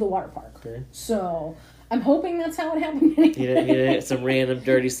it to the water park. So I'm hoping that's how it happened. He didn't get some random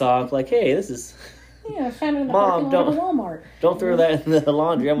dirty sock, like, hey, this is... Yeah, I found it in the parking lot of Walmart. Don't throw that in the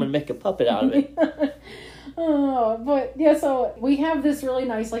laundry. I'm going to make a puppet out of it. But yeah, so we have this really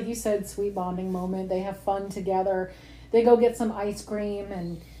nice, like you said, sweet bonding moment. They have fun together. They go get some ice cream,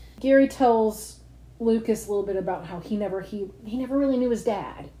 and Gary tells Lucas a little bit about how he never really knew his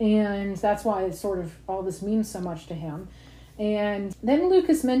dad, and that's why it's sort of all this means so much to him. And then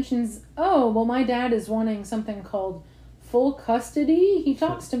Lucas mentions, oh, well, my dad is wanting something called full custody. He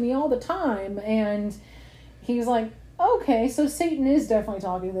talks to me all the time. And he's like, okay, so Satan is definitely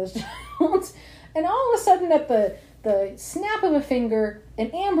talking to this child. And all of a sudden, at the snap of a finger, an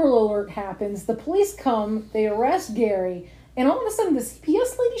Amber Alert happens. The police come, they arrest Gary, and all of a sudden the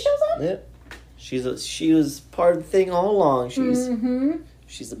CPS lady shows up. Yep. She was part of the thing all along.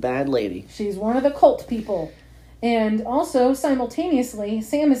 She's a bad lady. She's one of the cult people. And also, simultaneously,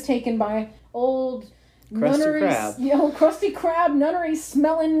 Sam is taken by old Krusty Krab nunnery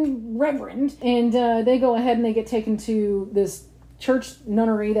smelling reverend. And they go ahead and they get taken to this church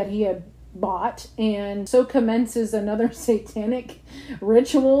nunnery that he had bought. And so commences another satanic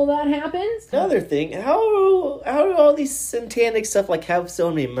ritual that happens. Another thing, how do all these satanic stuff like have so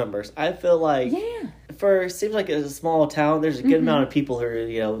many members? I feel like it seems like it's a small town, there's a good amount of people who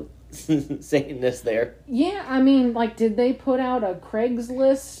are, Satanists there. Yeah, I mean, like, did they put out a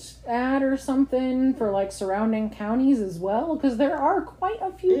Craigslist ad or something for, like, surrounding counties as well? Because there are quite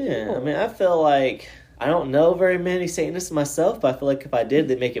a few people. Yeah, I mean, I feel like I don't know very many Satanists myself, but I feel like if I did,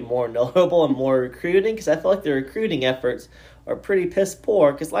 they'd make it more notable and more recruiting, because I feel like the recruiting efforts are pretty piss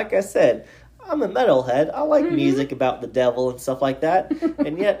poor, because like I said, I'm a metalhead. I like music about the devil and stuff like that.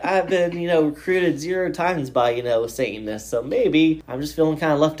 And yet I've been, recruited 0 times by, Satanists. So maybe I'm just feeling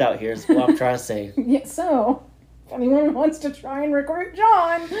kind of left out here is what I'm trying to say. Yeah, so if anyone wants to try and recruit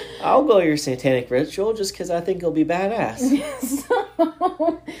John, I'll go your satanic ritual just because I think it'll be badass.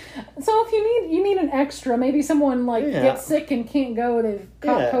 So if you need an extra, maybe someone gets sick and can't go, they've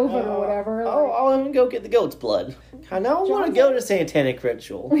caught COVID or whatever. I'll even go get the goat's blood. I now want to go to satanic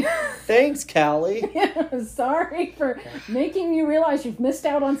ritual. Thanks, Callie. Yeah, sorry for making you realize you've missed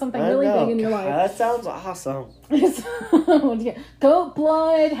out on something really big in your life. That sounds awesome. Goat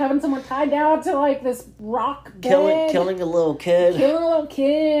blood, having someone tied down to this rock bed. Killing a little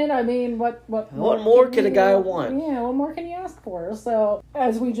kid. I mean, what more could a guy want? Yeah, what more can you ask for? So,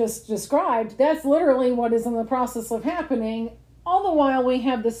 as we just described, that's literally what is in the process of happening. All the while, we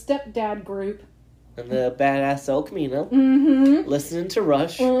have the stepdad group. And the badass El Camino. Listening to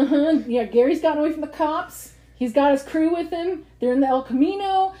Rush. Yeah, Gary's gotten away from the cops. He's got his crew with him. They're in the El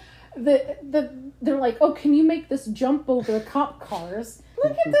Camino. They're like, oh, can you make this jump over the cop cars?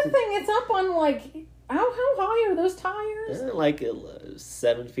 Look at the thing. It's up on how high are those tires?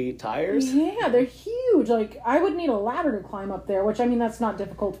 7 feet tires. Yeah, they're huge. I would need a ladder to climb up there, which, I mean, that's not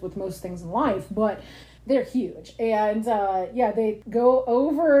difficult with most things in life, but they're huge. And, they go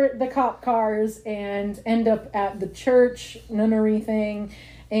over the cop cars and end up at the church nunnery thing,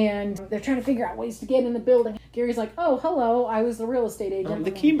 and they're trying to figure out ways to get in the building. Gary's like, oh, hello, I was the real estate agent. I'm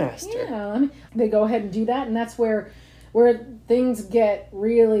the keymaster. Yeah, they go ahead and do that, and that's where things get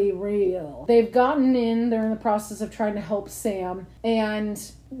really real. They've gotten in, they're in the process of trying to help Sam, and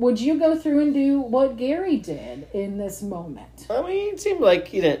would you go through and do what Gary did in this moment? I mean, it seemed like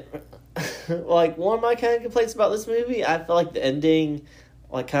he didn't... one of my kind of complaints about this movie, I feel like the ending,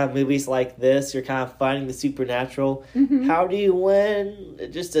 kind of movies like this, you're kind of finding the supernatural. How do you win?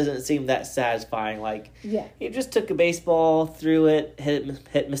 It just doesn't seem that satisfying. He just took a baseball, threw it, hit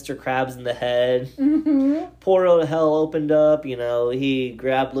Mr. Krabs in the head. Portal to hell opened up. He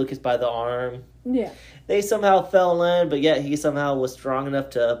grabbed Lucas by the arm. Yeah. They somehow fell in, but yet he somehow was strong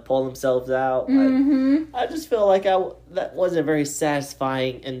enough to pull themselves out. I just feel like that wasn't a very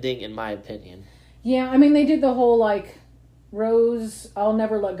satisfying ending, in my opinion. Yeah, I mean, they did the whole, Rose, I'll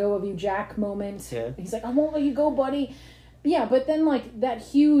never let go of you, Jack moment. Yeah. He's like, I won't let you go, buddy. Yeah, but then, that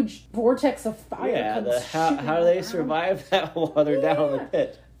huge vortex of fire. Yeah, how do they survive that while they're down in the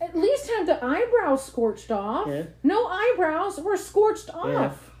pit? At least have the eyebrows scorched off. Yeah. No eyebrows were scorched off.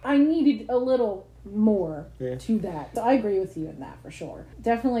 Yeah. I needed a little more to that. So I agree with you in that for sure.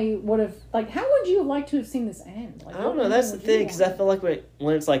 Definitely would have, how would you have liked to have seen this end? I don't know, that's the thing, because I feel like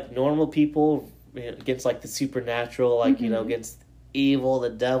when it's normal people against the supernatural, against evil, the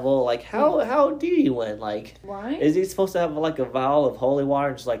devil, how do you win? Right? Is he supposed to have a vial of holy water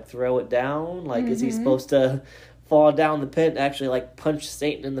and just throw it down? Is he supposed to fall down the pit and actually punch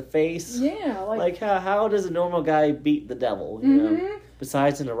Satan in the face? Yeah. How does a normal guy beat the devil? You know,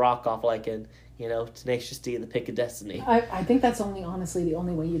 besides in a rock off in Tenacious D, the Pick of Destiny. I think that's honestly the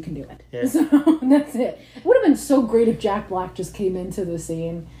only way you can do it. Yeah. So that's it. It would have been so great if Jack Black just came into the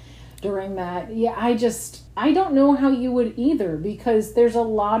scene. during that. Yeah, I don't know how you would either, because there's a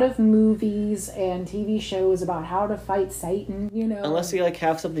lot of movies and TV shows about how to fight Satan, you know. Unless you, like,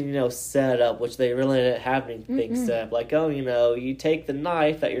 have something, you know, set up, which they really didn't have anything set up. Like, oh, you know, you take the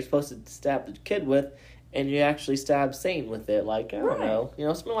knife that you're supposed to stab the kid with, and you actually stab Satan with it. Like, I don't know. You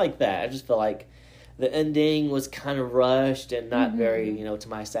know, something like that. I just feel like the ending was kind of rushed and not very, you know, to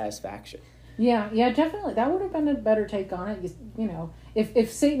my satisfaction. Yeah, definitely. That would have been a better take on it. You know,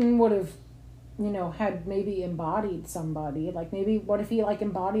 if Satan would have, you know, had maybe embodied somebody, like maybe what if he like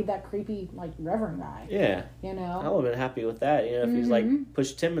embodied that creepy like reverend guy? Yeah, you know, I would have been happy with that. You know, if he's like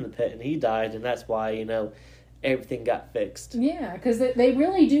pushed him in the pit and he died, and that's why, you know, everything got fixed. Yeah, because they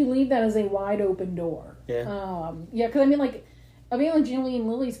really do leave that as a wide open door. Yeah, yeah, because I mean, like, Evangeline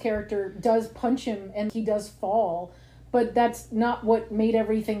Lilly's character does punch him and he does fall. But that's not what made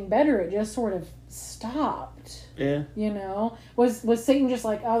everything better. It just sort of stopped. Yeah. You know? Was Satan just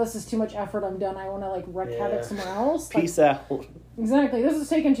like, oh, this is too much effort, I'm done, I want to, like, wreak havoc somewhere else? Peace out. Exactly. This is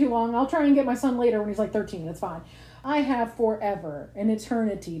taking too long. I'll try and get my son later when he's, like, 13. It's fine. I have forever, an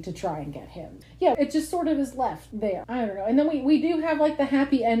eternity to try and get him. Yeah, it just sort of is left there. I don't know. And then we do have, like, the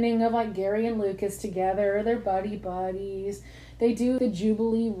happy ending of, like, Gary and Lucas together. They're buddies. They do the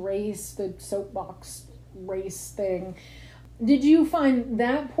Jubilee race, the soapbox race thing. Did you find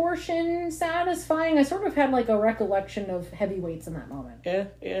that portion satisfying? I sort of had like a recollection of heavyweights in that moment.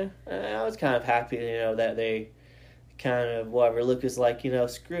 Yeah. I was kind of happy, you know, that they kind of, whatever, Lucas like, you know,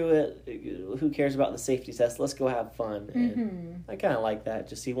 screw it. Who cares about the safety test? Let's go have fun. And I kind of like that.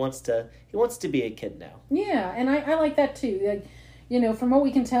 Just he wants to be a kid now. Yeah, and I like that too. Like, you know, from what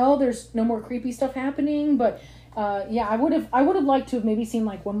we can tell, there's no more creepy stuff happening, but yeah, I would have liked to have maybe seen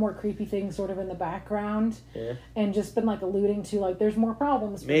like one more creepy thing sort of in the background, and just been like alluding to like there's more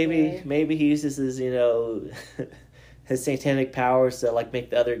problems. Maybe he uses his, you know, his satanic powers to like make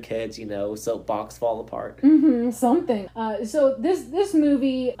the other kids, you know, soapbox fall apart. Something. So this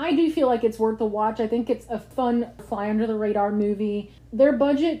movie, I do feel like it's worth a watch. I think it's a fun fly under the radar movie. Their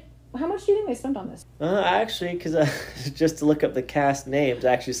budget. How much do you think they spent on this? Actually, because just to look up the cast names,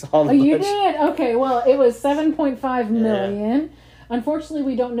 I actually saw the you did? Okay, well, it was $7.5 million. Unfortunately,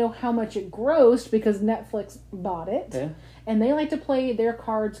 we don't know how much it grossed because Netflix bought it. Yeah. And they like to play their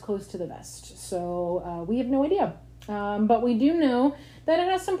cards close to the vest. So we have no idea. But we do know that it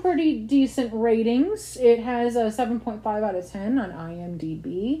has some pretty decent ratings. It has a 7.5 out of 10 on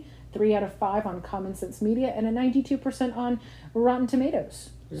IMDb, 3 out of 5 on Common Sense Media, and a 92% on Rotten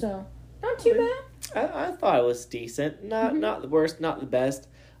Tomatoes. So, not too bad. I thought it was decent. Not the worst, not the best.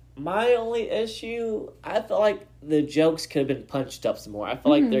 My only issue, I felt like the jokes could have been punched up some more. I feel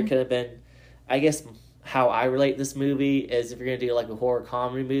like there could have been, I guess, how I relate this movie is if you're going to do like a horror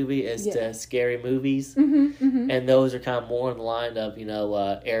comedy movie is to scary movies. And those are kind of more in the line of, you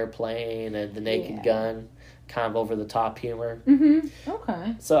know, Airplane and The Naked Gun. Kind of over the top humor.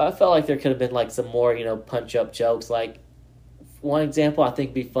 Okay. So I felt like there could have been like some more, you know, punch up jokes. Like, one example I think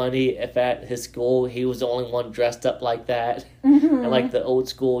would be funny if at his school he was the only one dressed up like that, and like the old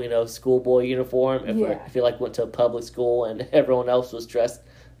school, you know, schoolboy uniform. If he like went to a public school and everyone else was dressed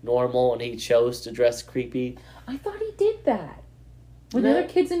normal and he chose to dress creepy. I thought he did that. Were there other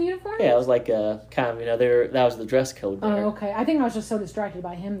kids in uniform? Yeah, it was like kind of, you know, that was the dress code there. Oh, okay. I think I was just so distracted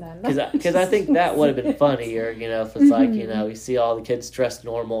by him then. Because I think that would have been funnier, you know, if it's like, you know, you see all the kids dressed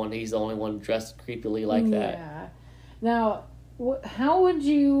normal and he's the only one dressed creepily like that. Yeah. Now, how would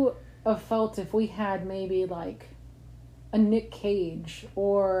you have felt if we had maybe like a Nick Cage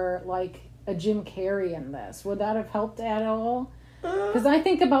or like a Jim Carrey in this? Would that have helped at all? Because I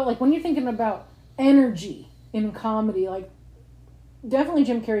think about like when you're thinking about energy in comedy, like definitely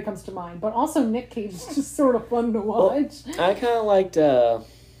Jim Carrey comes to mind, but also Nick Cage is just sort of fun to watch. Well, I kind of liked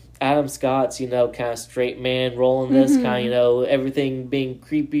Adam Scott's, you know, kind of straight man role in this, kind of, you know, everything being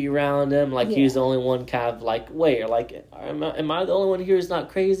creepy around him. Like, he was the only one kind of like, wait, like, am I the only one here who's not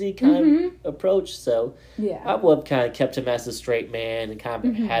crazy kind of approach? So, I would have kind of kept him as a straight man and kind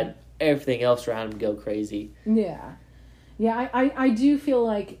of had everything else around him go crazy. Yeah. Yeah, I do feel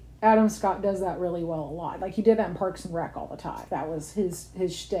like Adam Scott does that really well a lot. Like, he did that in Parks and Rec all the time. That was his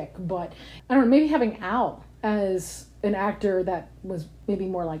shtick. But, I don't know, maybe having Al as an actor that was maybe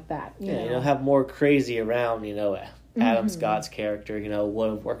more like that. You know? You know, have more crazy around, you know, Adam Scott's character, you know, would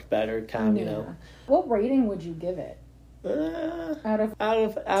have worked better, kind of, you know. What rating would you give it? Out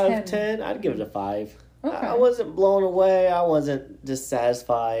of 10, I'd give it a 5. Okay. I wasn't blown away. I wasn't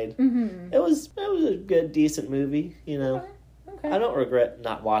dissatisfied. It was a good, decent movie, you know. Okay. I don't regret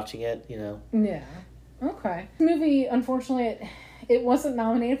not watching it, you know. Yeah. Okay. The movie, unfortunately, it wasn't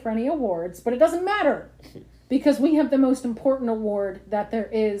nominated for any awards, but it doesn't matter because we have the most important award that there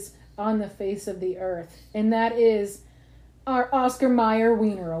is on the face of the earth. And that is our Oscar Mayer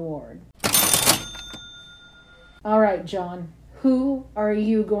Wiener Award. All right, John, who are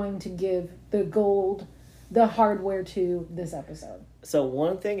you going to give the gold, the hardware to this episode? So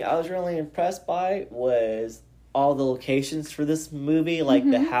one thing I was really impressed by was all the locations for this movie, like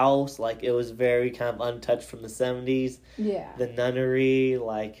the house, like it was very kind of untouched from the 70s. Yeah. The nunnery,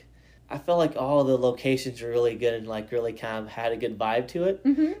 like I felt like all the locations were really good and like really kind of had a good vibe to it.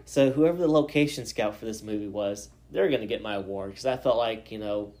 Mm-hmm. So whoever the location scout for this movie was, they're going to get my award because I felt like,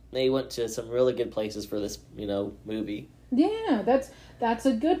 they went to some really good places for this, movie. Yeah, that's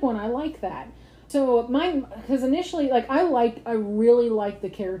a good one. I like that. So mine, because initially, like I really like the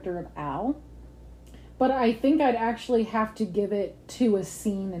character of Al, but I think I'd actually have to give it to a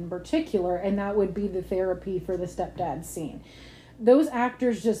scene in particular, and that would be the therapy for the stepdad scene. Those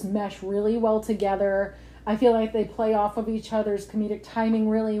actors just mesh really well together. I feel like they play off of each other's comedic timing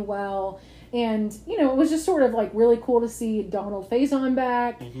really well. And, it was just sort of like really cool to see Donald Faison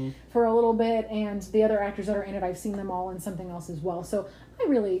back for a little bit. And the other actors that are in it, I've seen them all in something else as well. So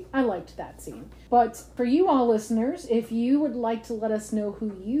I liked that scene. But for you all listeners, if you would like to let us know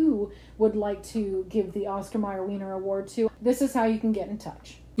who you would like to give the Oscar Mayer Wiener Award to, this is how you can get in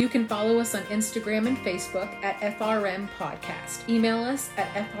touch. You can follow us on Instagram and Facebook at FRM Podcast. Email us at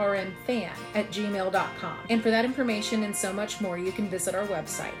frmfan@gmail.com. And for that information and so much more, you can visit our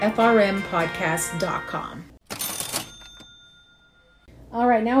website, frmpodcast.com. All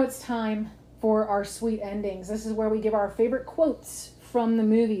right, now it's time for our sweet endings. This is where we give our favorite quotes from the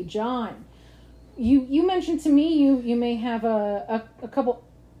movie. John, you mentioned to me you may have a couple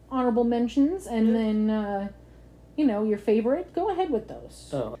honorable mentions, and then... your favorite. Go ahead with those.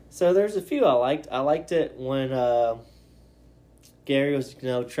 Oh, so there's a few I liked. I liked it when Gary was,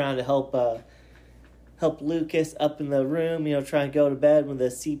 trying to help Lucas up in the room, trying to go to bed when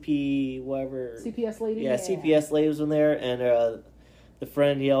the CPS lady. Yeah, CPS lady was in there, and the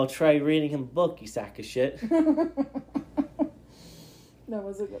friend yelled, "Try reading him a book, you sack of shit." That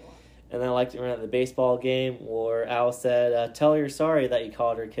was a good one. And then I liked it at the baseball game where Al said, "Tell her you're sorry that you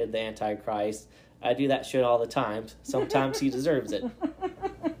called her kid the Antichrist. I do that shit all the time. Sometimes he deserves it."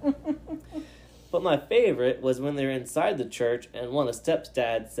 But my favorite was when they were inside the church and one of the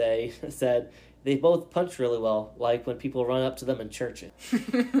stepdads said they both punch really well, like when people run up to them in church.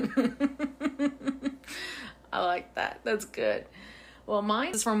 I like that. That's good. Well,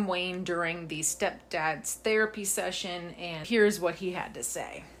 mine is from Wayne during the stepdad's therapy session, and here's what he had to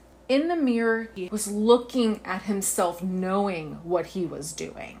say. In the mirror, he was looking at himself knowing what he was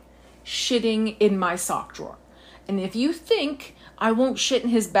doing. Shitting in my sock drawer. And if you think I won't shit in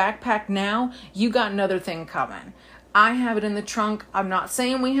his backpack now, you got another thing coming. I have it in the trunk. I'm not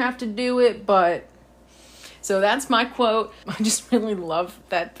saying we have to do it, but... So that's my quote. I just really love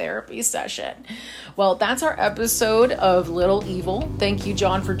that therapy session. Well, that's our episode of Little Evil. Thank you,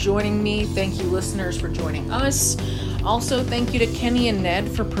 John, for joining me. Thank you, listeners, for joining us. Also, thank you to Kenny and Ned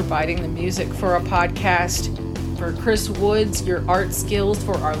for providing the music for our podcast. For Chris Woods, your art skills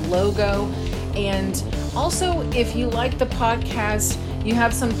for our logo. And also, if you like the podcast, you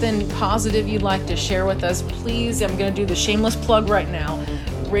have something positive you'd like to share with us, please, I'm going to do the shameless plug right now.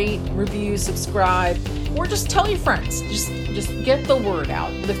 Rate, review, subscribe, or just tell your friends. Just get the word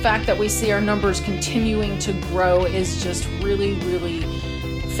out. The fact that we see our numbers continuing to grow is just really, really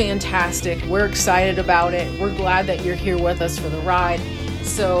fantastic. We're excited about it. We're glad that you're here with us for the ride.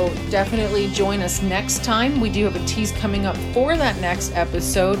 So definitely join us next time. We do have a tease coming up for that next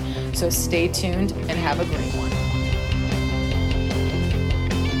episode. So stay tuned and have a great one.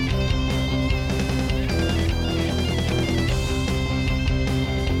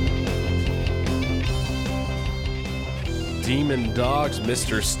 Demon dogs,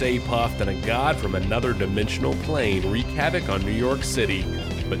 Mr. Stay Puft, and a god from another dimensional plane wreak havoc on New York City.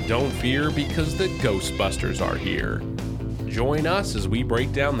 But don't fear, because the Ghostbusters are here. Join us as we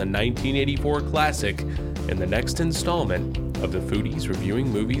break down the 1984 classic in the next installment of the Foodies Reviewing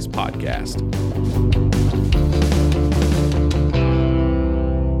Movies podcast.